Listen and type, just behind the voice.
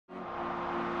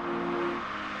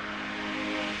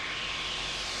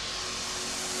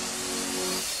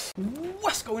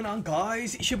What's going on,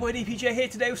 guys? It's your boy DPJ here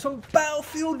today with some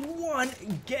Battlefield 1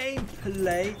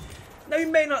 gameplay. Now,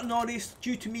 you may not know this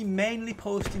due to me mainly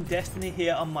posting Destiny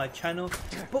here on my channel,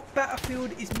 but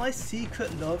Battlefield is my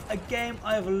secret love, a game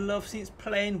I have loved since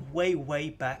playing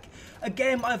way back. A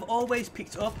game I've always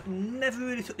picked up, never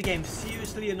really took the game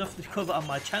seriously enough to cover on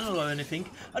my channel or anything.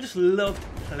 I just loved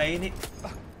playing it.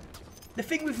 The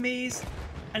thing with me is,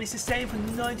 and it's the same for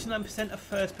 99% of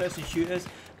first-person shooters,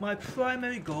 my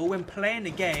primary goal when playing the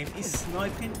game is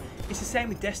sniping. It's the same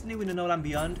with Destiny with No Land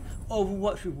Beyond,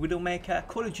 Overwatch with Widowmaker,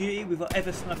 Call of Duty with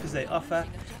whatever snipers they offer,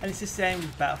 and it's the same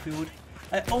with Battlefield.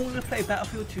 I only play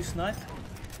Battlefield to snipe.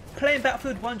 Playing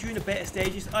Battlefield 1 during the beta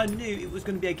stages, I knew it was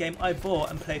going to be a game I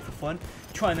bought and played for fun,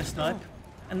 trying to snipe,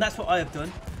 and that's what I have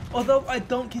done. Although I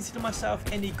don't consider myself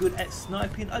any good at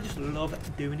sniping, I just love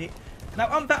doing it. Now,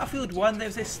 on Battlefield 1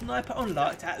 there's a sniper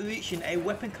unlocked at reaching a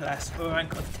weapon class or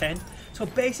rank of 10. So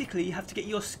basically you have to get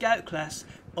your scout class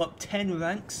up 10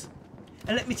 ranks.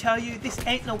 And let me tell you, this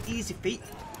ain't no easy feat.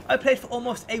 I played for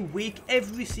almost a week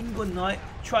every single night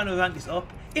trying to rank this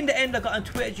up. In the end I got on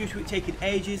Twitter due to it taking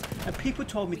ages, and people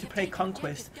told me to play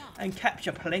Conquest and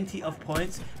capture plenty of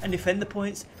points and defend the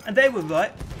points, and they were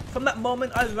right. From that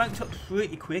moment I ranked up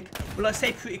pretty quick. Well, I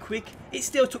say pretty quick, it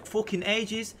still took fucking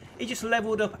ages. It just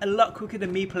leveled up a lot quicker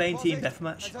than me playing Team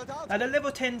Deathmatch. Now, the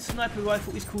level 10 sniper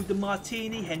rifle is called the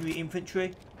Martini Henry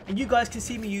Infantry, and you guys can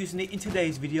see me using it in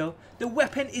today's video. The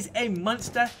weapon is a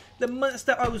monster, the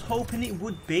monster I was hoping it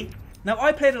would be. Now,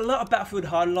 I played a lot of Battlefield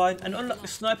Hardline and unlocked the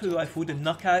sniper rifle, the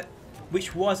Knockout,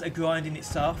 which was a grind in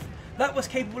itself. That was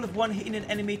capable of one hitting an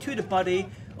enemy to the body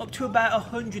up to about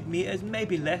 100 meters,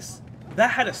 maybe less. That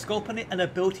had a scope on it and a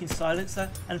built-in silencer,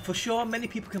 and for sure many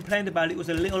people complained about it was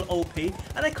a little OP, and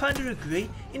I kind of agree.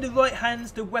 In the right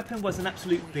hands the weapon was an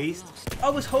absolute beast. I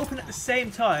was hoping at the same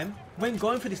time when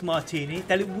going for this Martini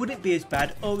that it wouldn't be as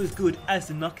bad or as good as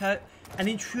the Knockout, and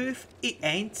in truth it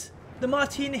ain't. The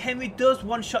Martini Henry does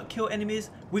one-shot kill enemies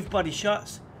with body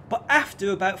shots, but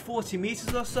after about 40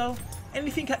 meters or so,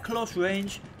 anything at close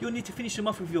range, you'll need to finish them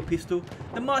off with your pistol.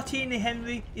 The Martini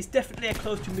Henry is definitely a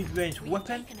close to mid-range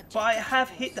weapon, but I have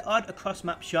hit the odd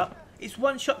across-map shot. Its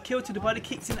one-shot kill to the body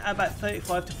kicks in at about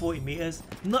 35 to 40 meters.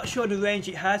 Not sure the range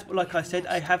it has, but like I said,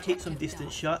 I have hit some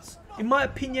distant shots. In my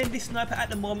opinion, this sniper at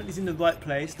the moment is in the right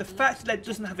place. The fact that it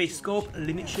doesn't have a scope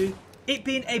limits you. It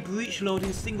being a breech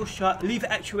loading single shot lever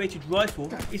actuated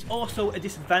rifle is also a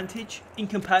disadvantage in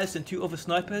comparison to other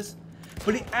snipers,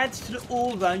 but it adds to the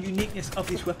all-round uniqueness of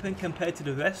this weapon compared to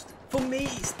the rest. For me,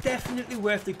 it's definitely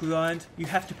worth the grind you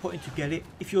have to put in to get it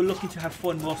if you're looking to have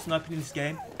fun while sniping in this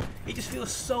game. It just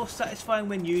feels so satisfying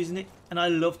when using it, and I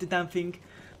love the damn thing.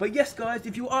 But yes guys,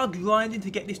 if you are grinding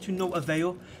to get this to no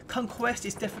avail, Conquest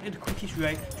is definitely the quickest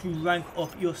way to rank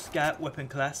up your scout weapon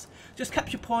class. Just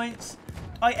capture points.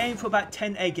 I aim for about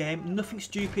 10 a game, nothing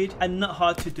stupid and not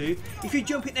hard to do. If you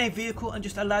jump in a vehicle and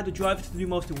just allow the driver to do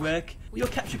most of the work, you'll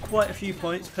capture quite a few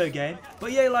points per game.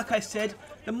 But yeah, like I said,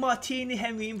 the Martini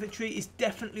Henry Infantry is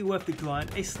definitely worth the grind.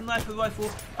 A sniper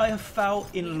rifle I have fell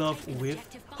in love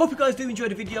with. Hope you guys do enjoy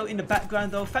the video. In the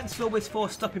background though, thanks as always for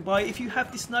stopping by. If you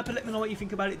have this sniper, let me know what you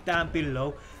think about it down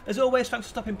below. As always, thanks for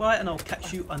stopping by, and I'll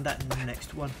catch you on that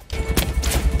next one.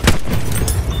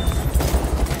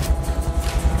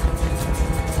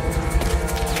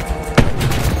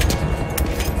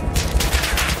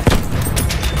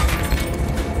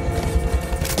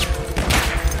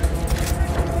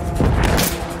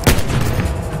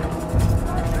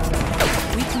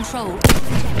 Control.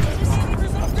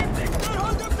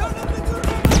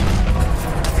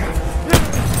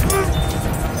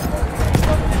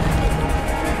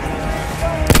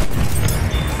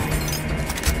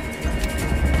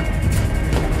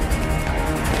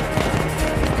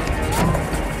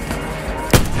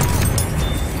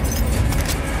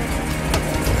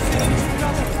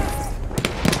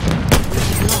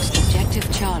 Lost objective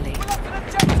Charlie.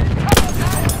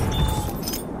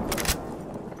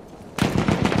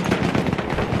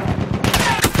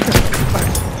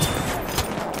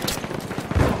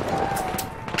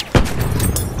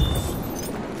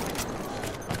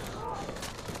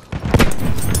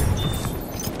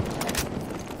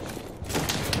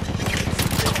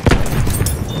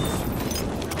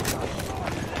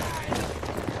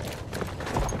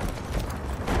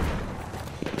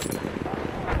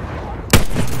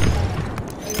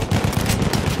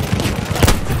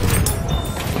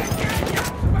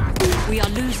 We are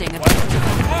losing objective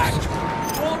apples.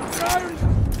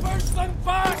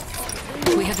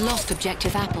 We have lost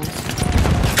objective apples.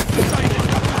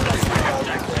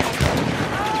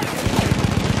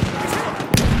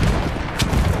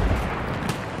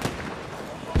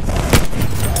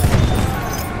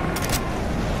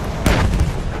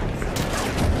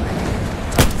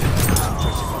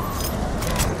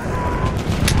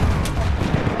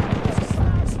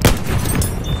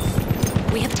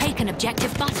 taken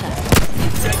objective butter.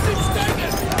 Objective's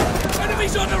taken!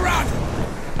 Enemies on the run!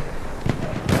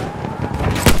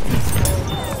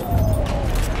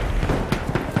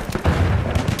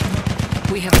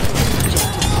 We have